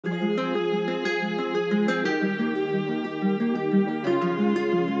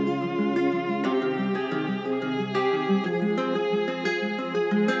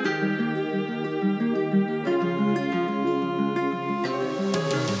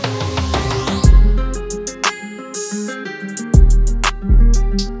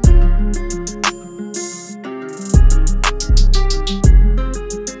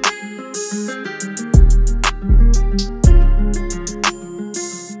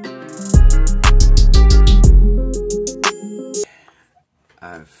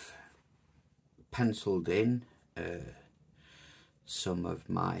penciled in some of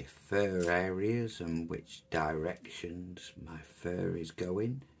my fur areas and which directions my fur is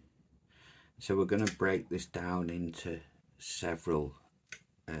going. So we're going to break this down into several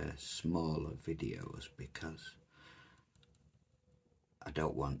smaller videos because I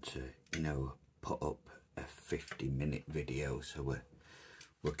don't want to, you know, put up a 50-minute video. So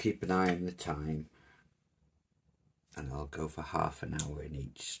we'll keep an eye on the time, and I'll go for half an hour in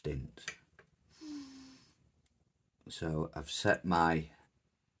each stint. So I've set my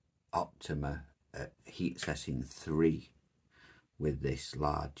Optima at heat setting 3 with this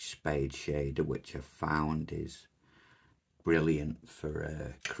large spade shader, which I've found is brilliant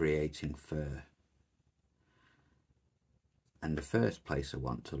for creating fur. And the first place I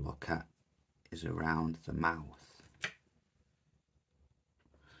want to look at is around the mouth.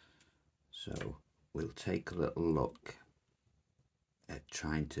 So we'll take a little look at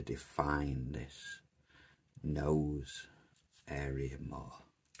trying to define this nose area more.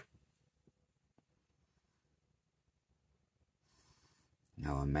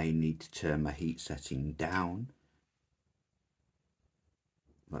 Now I may need to turn my heat setting down,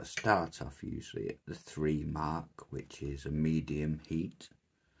 but I start off usually at the 3 mark, which is a medium heat,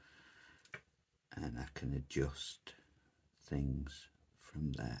 and I can adjust things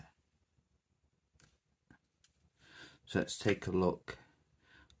from there. So let's take a look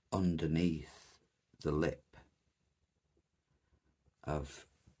underneath the lip of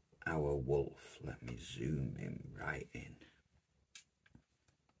our wolf. Let me zoom in right in.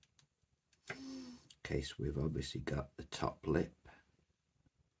 Okay, so we've obviously got the top lip.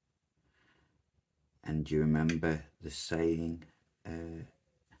 And do you remember the saying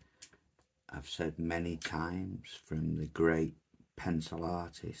I've said many times from the great pencil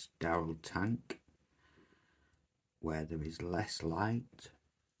artist Darrell Tank, where there is less light,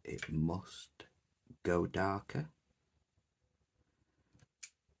 it must go darker?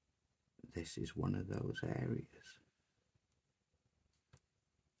 This is one of those areas.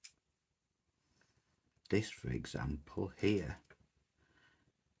 This, for example, here,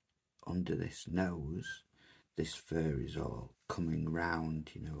 under this nose, this fur is all coming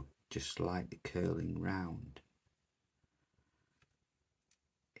round, you know, just slightly curling round.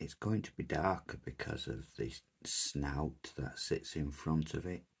 It's going to be darker because of the snout that sits in front of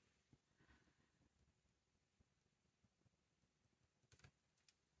it.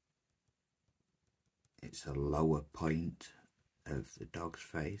 It's a lower point of the dog's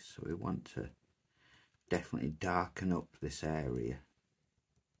face, so we want to definitely darken up this area,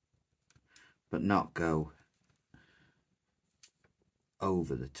 but not go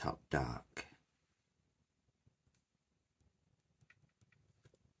over the top dark.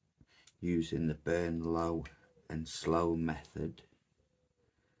 Using the burn low and slow method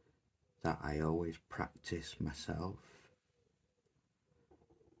that I always practice myself,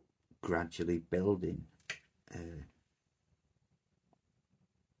 gradually building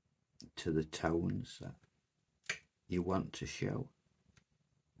to the tones that you want to show.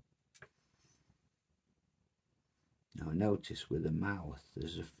 Now notice with the mouth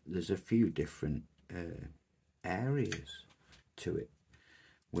there's a few different areas to it.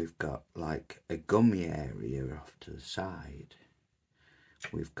 We've got like a gummy area off to the side.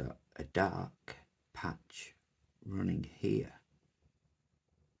 We've got a dark patch running here.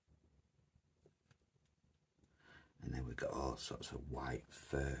 And then we've got all sorts of white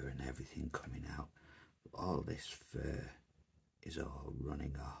fur and everything coming out. All this fur is all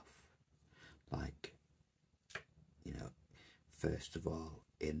running off. Like, you know, first of all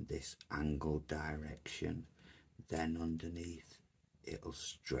in this angle direction, then underneath it'll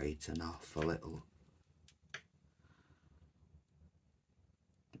straighten off a little.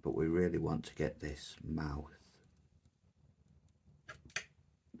 But we really want to get this mouth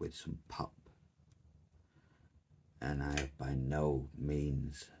with some pop. And I have by no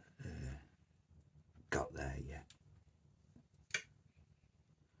means got there yet.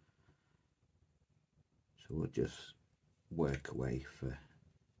 So we'll just work away for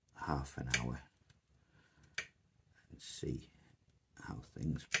half an hour and see how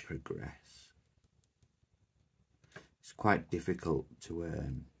things progress. It's quite difficult to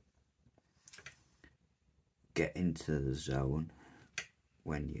get into the zone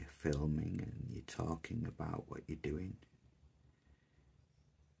when you're filming and you're talking about what you're doing.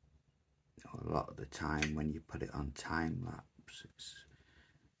 A lot of the time when you put it on time lapse, it's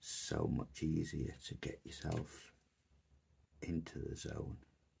so much easier to get yourself into the zone.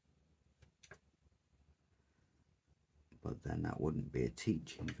 But then that wouldn't be a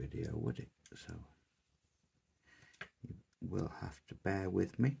teaching video, would it? So you will have to bear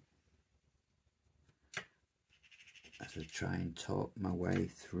with me. as I try and talk my way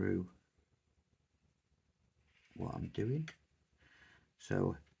through what I'm doing.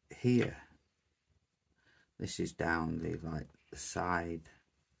 So here, this is down the side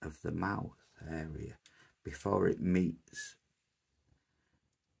of the mouth area before it meets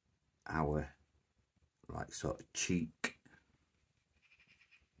our sort of cheek,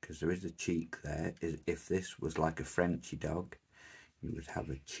 because there is a cheek there. If this was like a Frenchy dog, you would have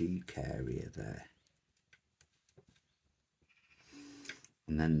a cheek area there.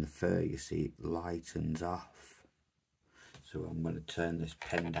 And then the fur, you see, it lightens off. So I'm going to turn this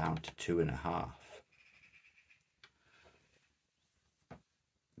pen down to 2.5,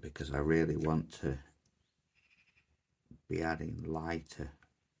 because I really want to be adding lighter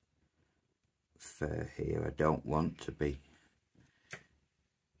fur here. I don't want to be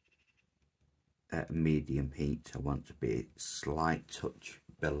at a medium heat. I want to be a slight touch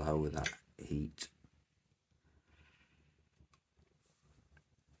below that heat.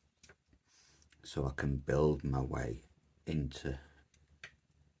 So I can build my way into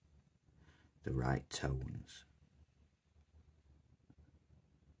the right tones.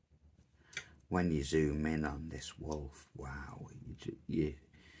 When you zoom in on this wolf, wow, you're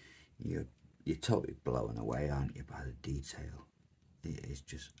totally blown away, aren't you, by the detail. It is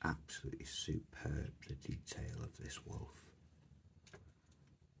just absolutely superb, the detail of this wolf.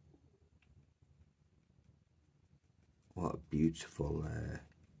 What a beautiful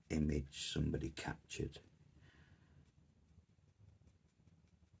image somebody captured.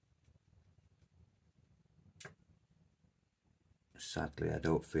 Sadly, I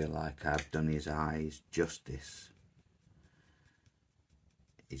don't feel like I've done his eyes justice.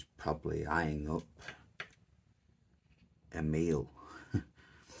 He's probably eyeing up a meal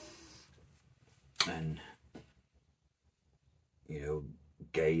and, you know,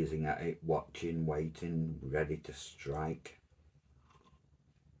 gazing at it, watching, waiting, ready to strike.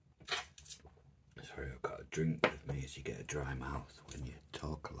 Sorry, I've got a drink with me, as you get a dry mouth when you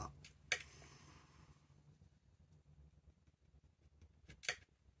talk a lot.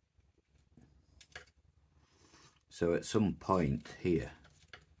 So at some point here,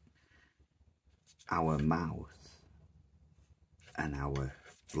 our mouth and our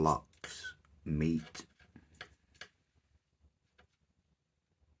blocks meet.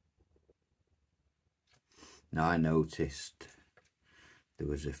 Now I noticed there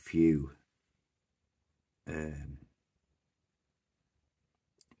was a few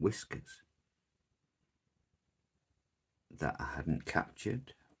whiskers that I hadn't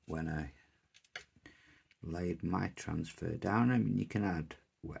captured when I laid my transfer down. I mean, you can add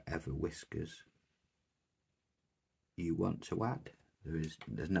whatever whiskers you want to add. There's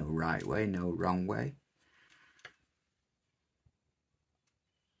no right way, no wrong way.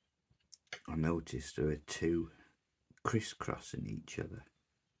 I noticed there are two crisscrossing each other.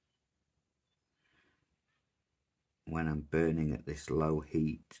 When I'm burning at this low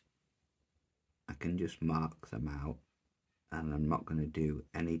heat, I can just mark them out, and I'm not going to do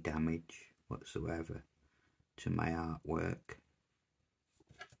any damage whatsoever to my artwork.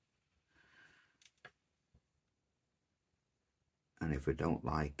 And if I don't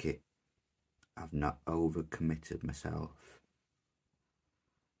like it, I've not overcommitted myself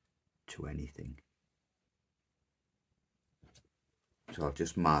to anything. So I'll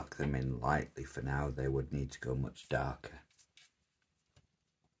just mark them in lightly for now. They would need to go much darker.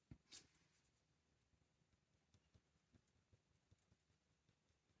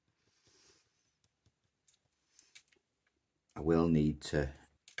 I will need to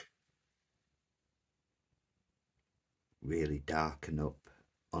really darken up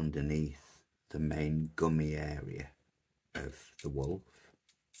underneath the main gummy area of the wolf.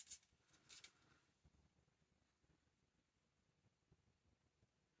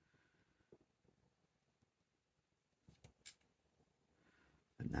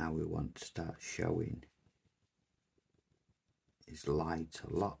 But now we want to start showing his lighter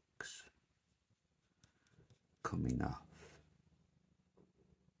locks coming off.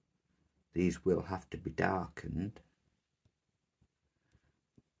 These will have to be darkened,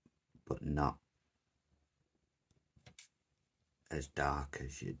 but not as dark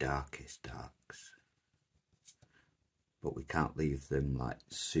as your darkest darks. But we can't leave them like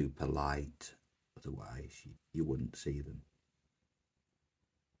super light, otherwise you wouldn't see them.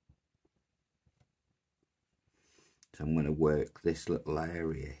 So I'm going to work this little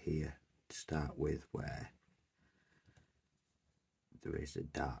area here to start with, where there is a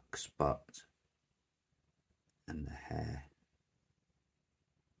dark spot and the hair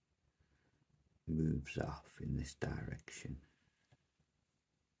moves off in this direction.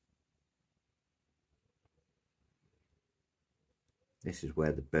 This is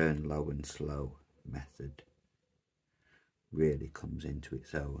where the burn low and slow method really comes into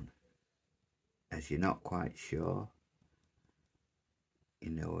its own, as you're not quite sure, you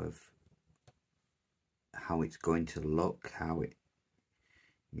know, of how it's going to look, how it,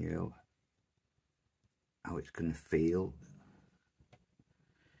 you know, how it's going to feel.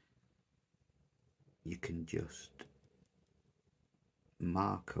 You can just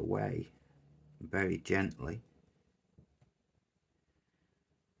mark away very gently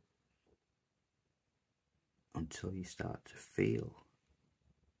until you start to feel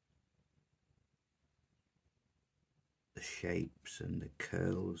the shapes and the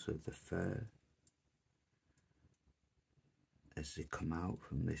curls of the fur as they come out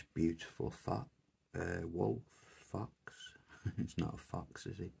from this beautiful wolf fox. It's not a fox,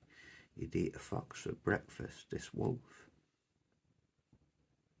 is it? You'd eat a fox for breakfast, this wolf.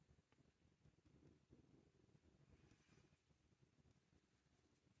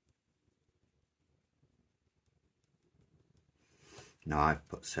 Now I've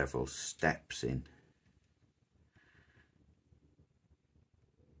put several steps in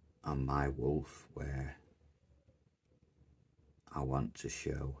on my wolf where I want to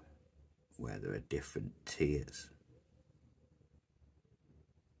show where there are different tiers.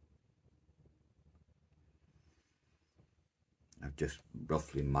 I've just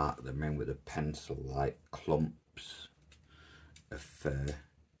roughly marked them in with a pencil, like clumps of fur,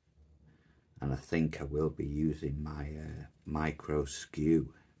 and I think I will be using my micro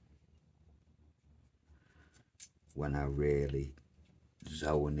skew when I really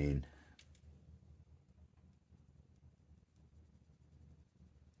zone in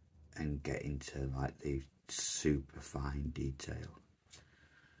and get into like the super fine detail.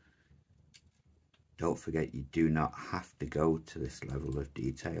 Don't forget, you do not have to go to this level of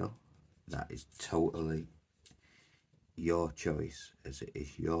detail. That is totally your choice, as it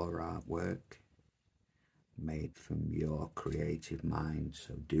is your artwork made from your creative mind.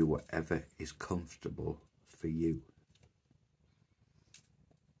 So do whatever is comfortable for you.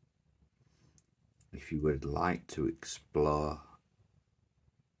 If you would like to explore,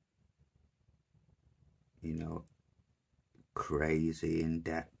 you know, crazy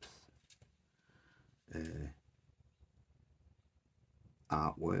in-depth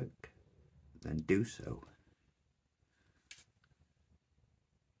artwork, then do so.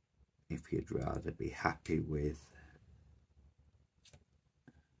 If you'd rather be happy with,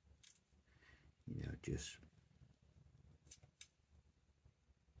 you know, just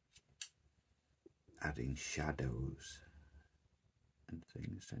adding shadows and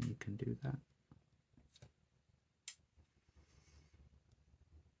things, then you can do that.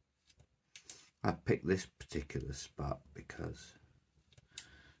 I picked this particular spot because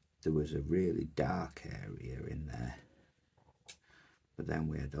there was a really dark area in there, but then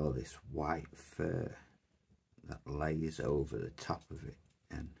we had all this white fur that lays over the top of it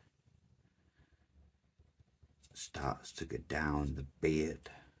and starts to go down the beard.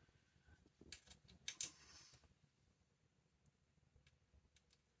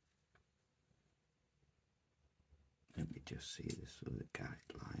 Let me just see this other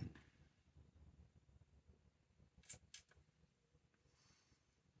guideline.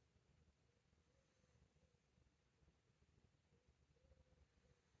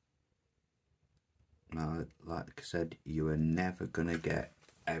 Now, like I said, you are never going to get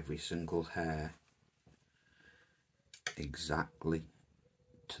every single hair exactly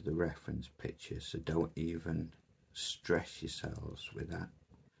to the reference picture, so don't even stress yourselves with that.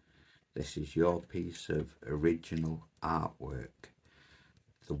 This is your piece of original artwork.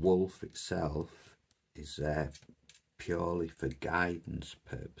 The wolf itself is there purely for guidance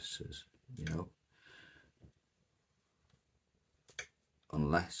purposes, you know.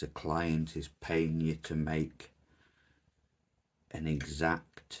 Unless a client is paying you to make an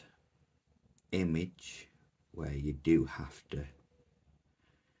exact image where you do have to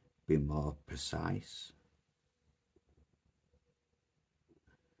be more precise,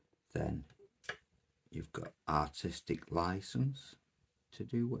 then you've got artistic license to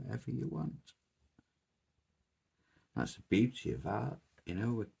do whatever you want. That's the beauty of art, you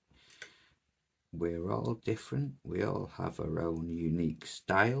know. We're all different, we all have our own unique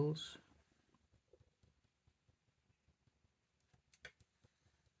styles.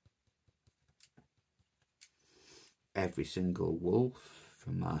 Every single wolf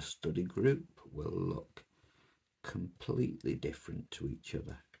from our study group will look completely different to each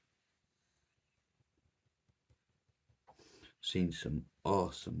other. Seen some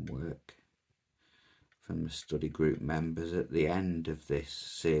awesome work from the study group members. At the end of this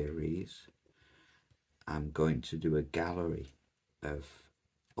series, I'm going to do a gallery of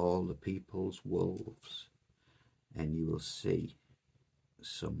all the people's wolves, and you will see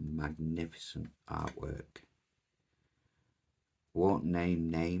some magnificent artwork. Won't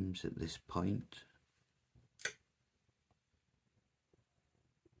name names at this point,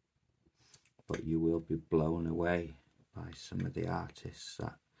 but you will be blown away by some of the artists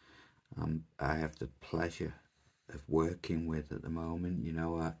that I have the pleasure of working with at the moment. You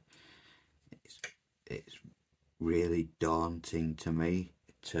know, it's really daunting to me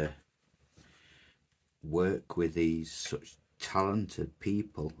to work with these such talented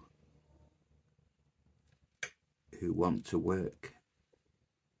people who want to work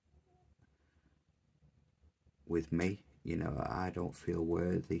with me. You know, I don't feel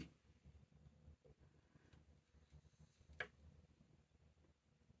worthy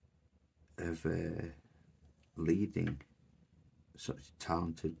of leading such a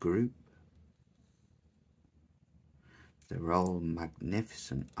talented group. They're all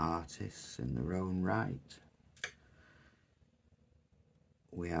magnificent artists in their own right.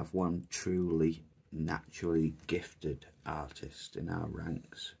 We have one truly naturally gifted artist in our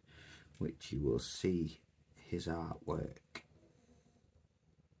ranks, which you will see his artwork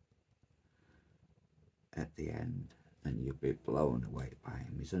at the end, and you'll be blown away by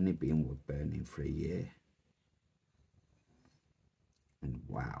him. He's only been wood burning for a year, and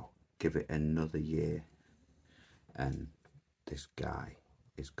wow, give it another year and this guy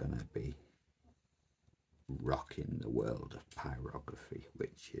is gonna be rocking the world of pyrography,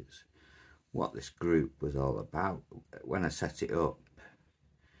 which is what this group was all about. When I set it up,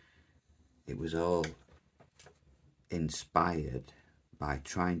 it was all inspired by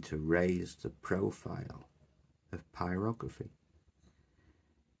trying to raise the profile of pyrography.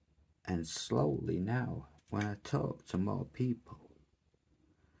 And slowly now, when I talk to more people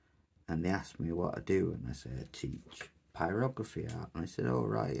and they ask me what I do, and I say I teach pyrography art, and I said, oh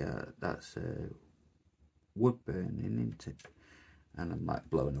right, that's wood burning, isn't it? And I'm like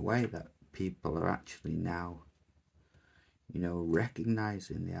blown away that people are actually now, you know,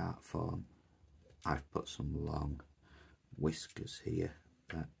 recognising the art form. I've put some long whiskers here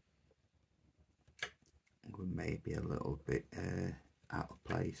that were maybe a little bit out of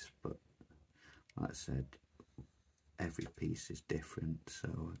place, but like I said, every piece is different, so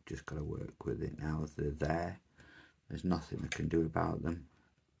I've just got to work with it now. They're there, there's nothing I can do about them,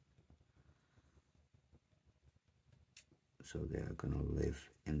 so they are going to live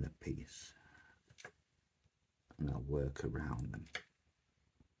in the piece and I'll work around them.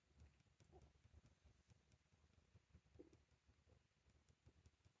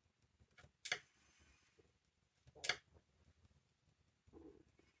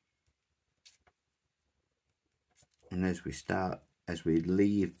 And as we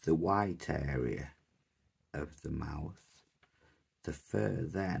leave the white area of the mouth, the fur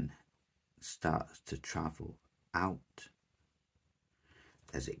then starts to travel out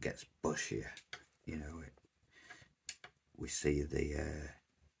as it gets bushier. You know, we see the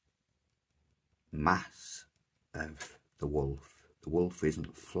mass of the wolf. The wolf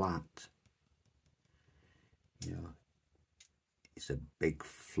isn't flat, you know, it's a big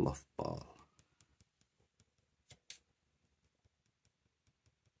fluff ball.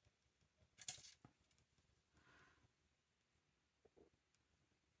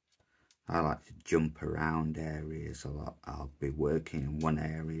 I like to jump around areas a lot. I'll be working in one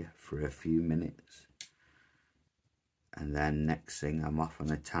area for a few minutes, and then next thing I'm off on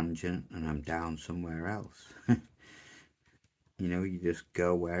a tangent and I'm down somewhere else. You know, you just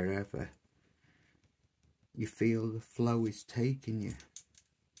go wherever you feel the flow is taking you.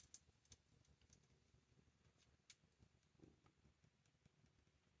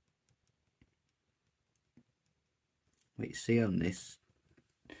 What you see on this,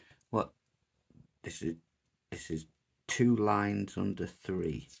 this is 2 lines under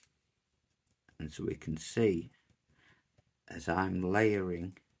 3, and so we can see as I'm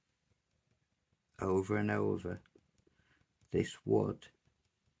layering over and over, this wood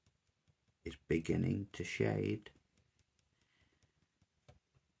is beginning to shade.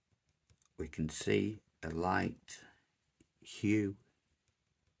 We can see a light hue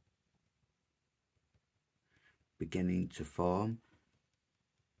beginning to form.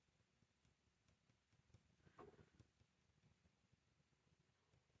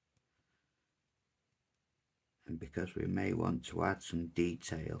 And because we may want to add some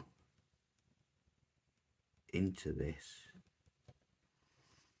detail into this,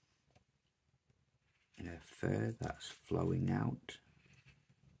 you know, fur that's flowing out,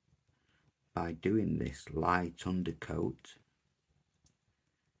 by doing this light undercoat,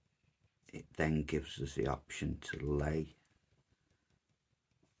 it then gives us the option to lay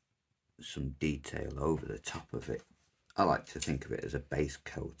some detail over the top of it. I like to think of it as a base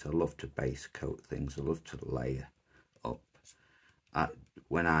coat. I love to base coat things. I love to layer up.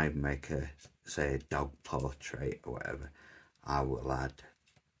 When I make say a dog portrait or whatever, I will add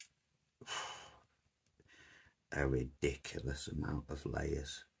a ridiculous amount of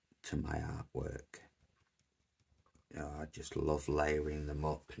layers to my artwork. You know, I just love layering them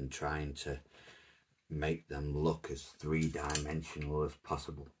up and trying to make them look as three-dimensional as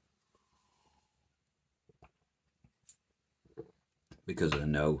possible. Because I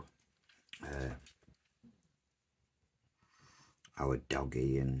know our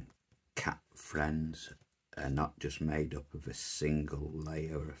doggy and cat friends are not just made up of a single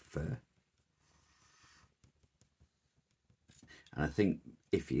layer of fur. And I think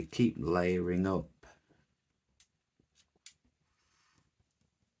if you keep layering up,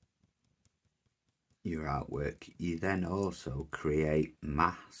 your artwork, you then also create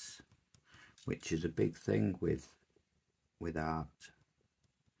mass, which is a big thing with art,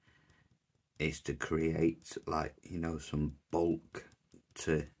 is to create, like, you know, some bulk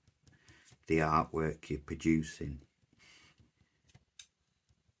to the artwork you're producing.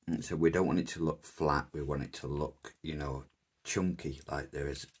 And so we don't want it to look flat, we want it to look, you know, chunky, like there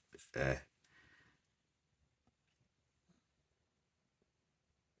is a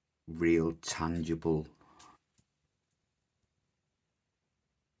real tangible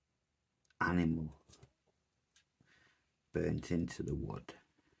animal burnt into the wood.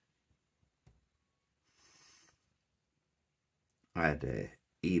 I had a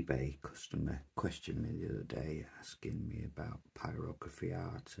eBay customer question me the other day, asking me about pyrography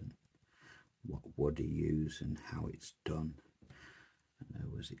art and what wood I use and how it's done. And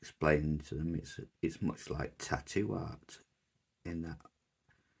I was explaining to them it's much like tattoo art, in that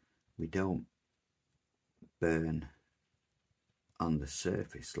we don't burn on the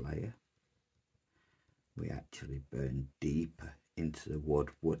surface layer, we actually burn deeper into the wood.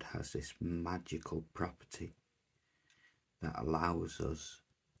 Wood has this magical property that allows us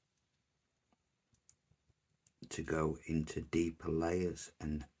to go into deeper layers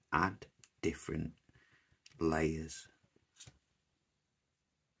and add different layers.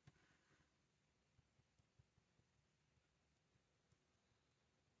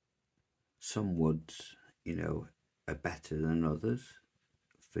 Some woods, you know, are better than others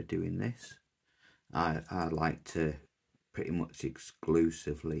for doing this. I like to pretty much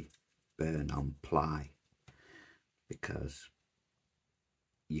exclusively burn on ply, because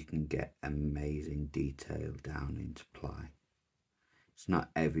you can get amazing detail down into ply. It's not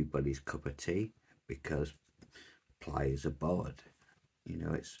everybody's cup of tea, because ply is a board, you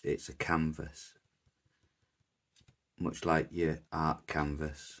know, it's a canvas. Much like your art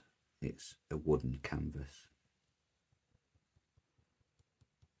canvas, it's a wooden canvas.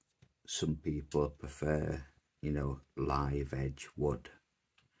 Some people prefer, you know, live edge wood.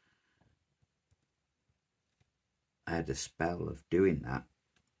 I had a spell of doing that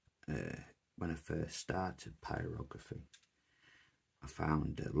when I first started pyrography. I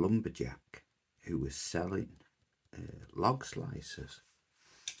found a lumberjack who was selling log slicers,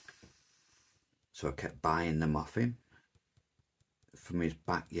 so I kept buying them off him from his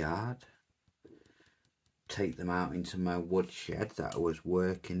backyard, take them out into my wood shed that I was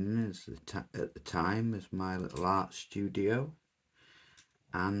working in at the time as my little art studio,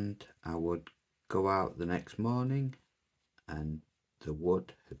 and I would go out the next morning and the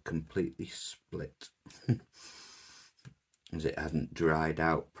wood had completely split as it hadn't dried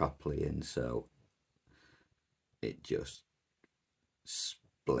out properly, and so it just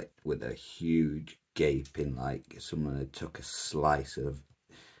split with a huge gaping, like someone had took a slice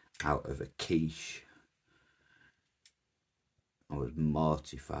out of a quiche. I was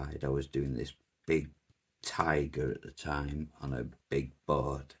mortified. I was doing this big tiger at the time on a big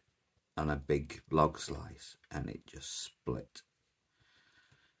board, on a big log slice, and it just split.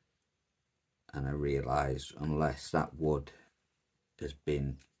 And I realised unless that wood has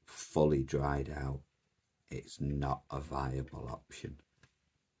been fully dried out, it's not a viable option.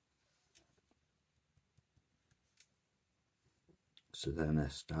 So then I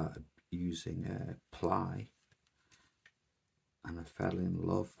started using ply, and I fell in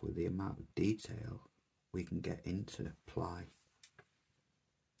love with the amount of detail we can get into ply.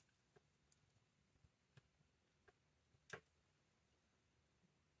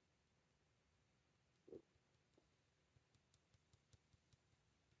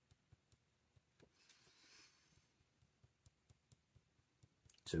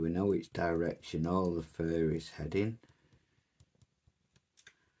 So we know which direction all the fur is heading.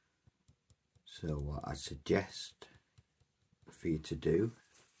 So what I suggest for you to do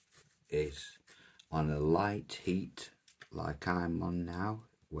is on a light heat like I'm on now,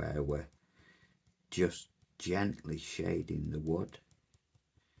 where we're just gently shading the wood,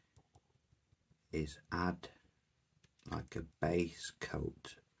 is add like a base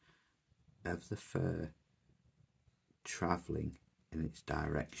coat of the fur travelling in its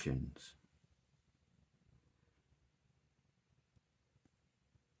directions.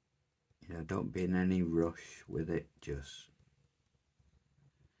 You know, don't be in any rush with it, just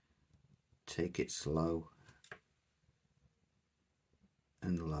take it slow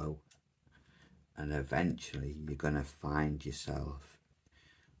and low, and eventually you're going to find yourself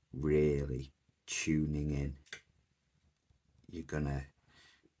really tuning in. You're going to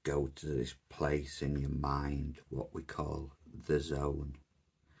go to this place in your mind, what we call the zone,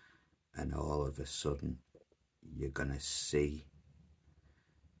 and all of a sudden you're going to see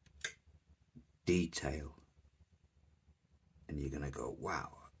detail, and you're going to go, wow,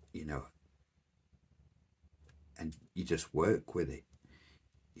 you know, and you just work with it.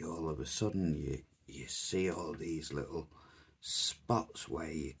 All of a sudden you see all these little spots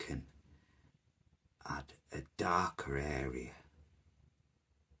where you can add a darker area,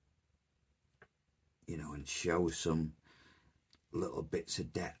 you know, and show some little bits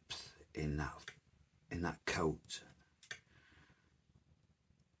of depth in that coat.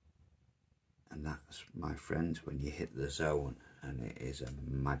 And that's, my friends, when you hit the zone, and it is a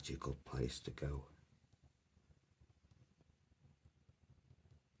magical place to go.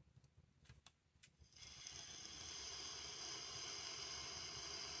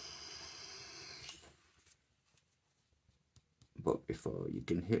 But before you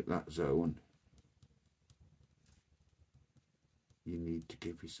can hit that zone, you need to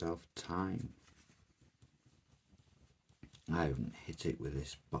give yourself time. I haven't hit it with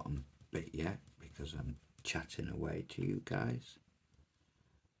this bottom bit yet because I'm chatting away to you guys.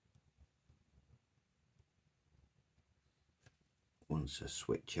 Once I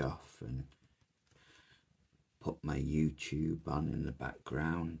switch off and put my YouTube on in the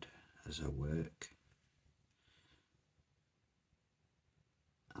background as I work,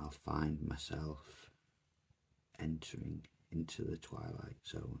 I'll find myself entering into the twilight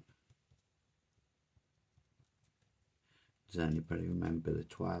zone. Does anybody remember the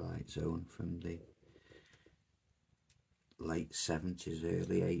Twilight Zone from the late 70s,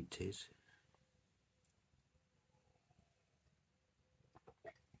 early 80s?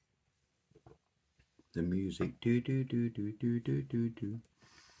 The music, do do do do do do do do.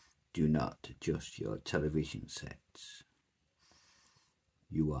 Do not adjust your television sets.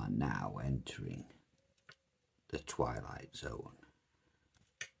 You are now entering the Twilight Zone.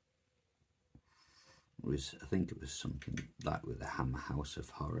 I think it was something like with the Hammer House of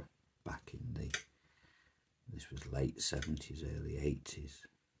Horror back in this was late 70s, early 80s.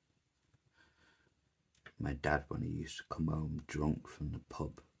 My dad, when he used to come home drunk from the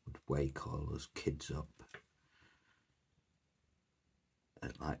pub, would wake all us kids up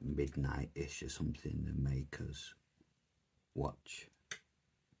at like midnight-ish or something and make us watch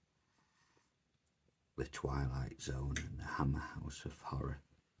the Twilight Zone and the Hammer House of Horror.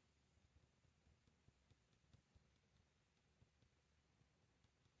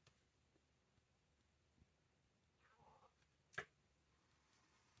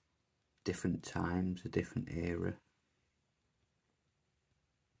 Different times, a different era.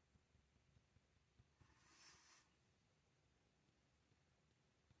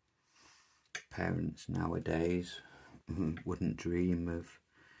 Parents nowadays wouldn't dream of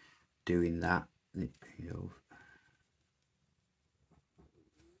doing that, you know,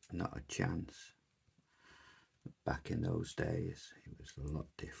 not a chance. Back in those days, it was a lot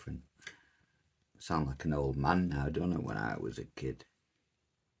different. I sound like an old man now, don't I, when I was a kid.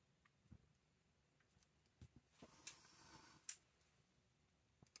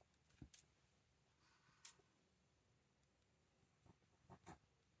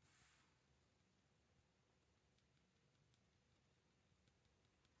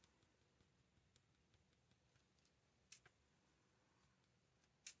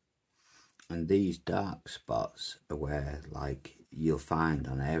 And these dark spots are where, like, you'll find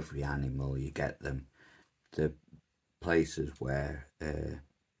on every animal, you get them, the places where the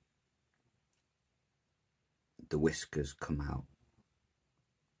whiskers come out.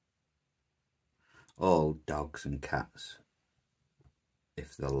 All dogs and cats,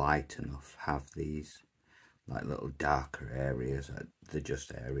 if they're light enough, have these like little darker areas. They're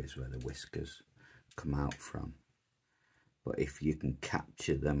just areas where the whiskers come out from. But if you can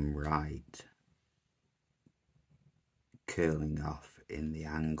capture them right, curling off in the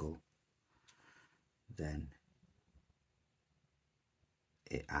angle, then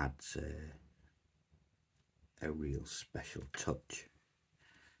it adds a real special touch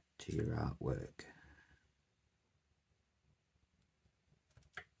to your artwork.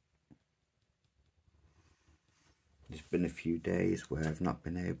 There's been a few days where I've not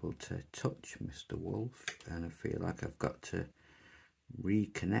been able to touch Mr. Wolf, and I feel like I've got to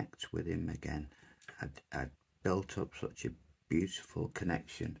reconnect with him again. I'd built up such a beautiful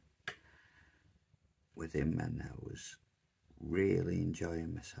connection with him, and I was really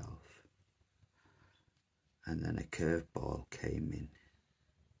enjoying myself. And then a curveball came in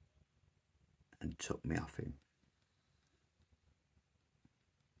and took me off him.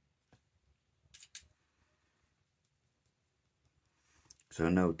 So I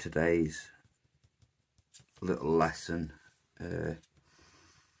know today's little lesson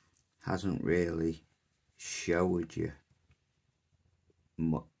hasn't really showed you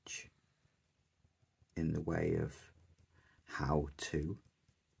much in the way of how to.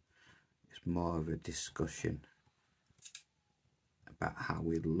 It's more of a discussion about how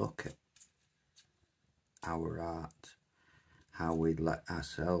we look at our art, how we let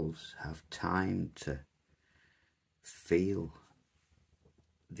ourselves have time to feel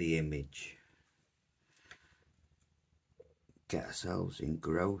the image, get ourselves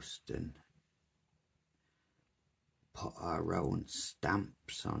engrossed and put our own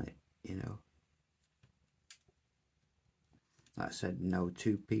stamps on it, you know. Like I said, no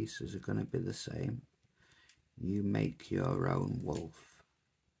two pieces are going to be the same. You make your own wolf.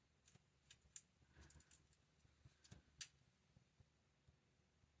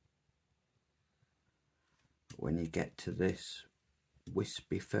 When you get to this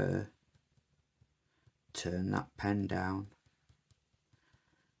wispy fur, turn that pen down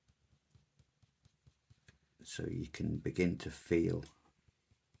so you can begin to feel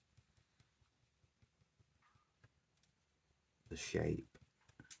the shape.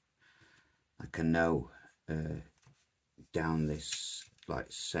 Like I know down this like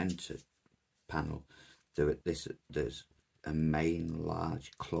center panel there's a main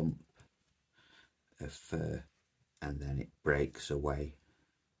large clump of fur, and then it breaks away.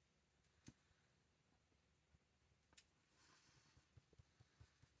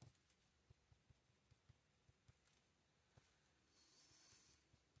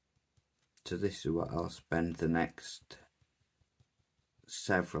 So this is what I'll spend the next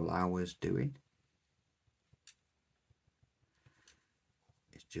several hours doing.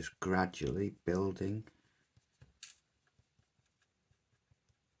 It's just gradually building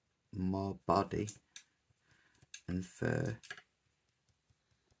more body and fur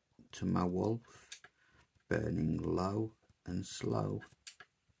to my wolf, burning low and slow.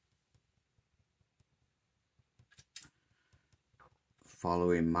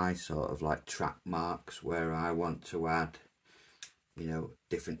 Following my sort of like track marks where I want to add, you know,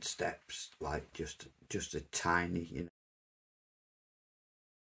 different steps, like just a tiny, you know,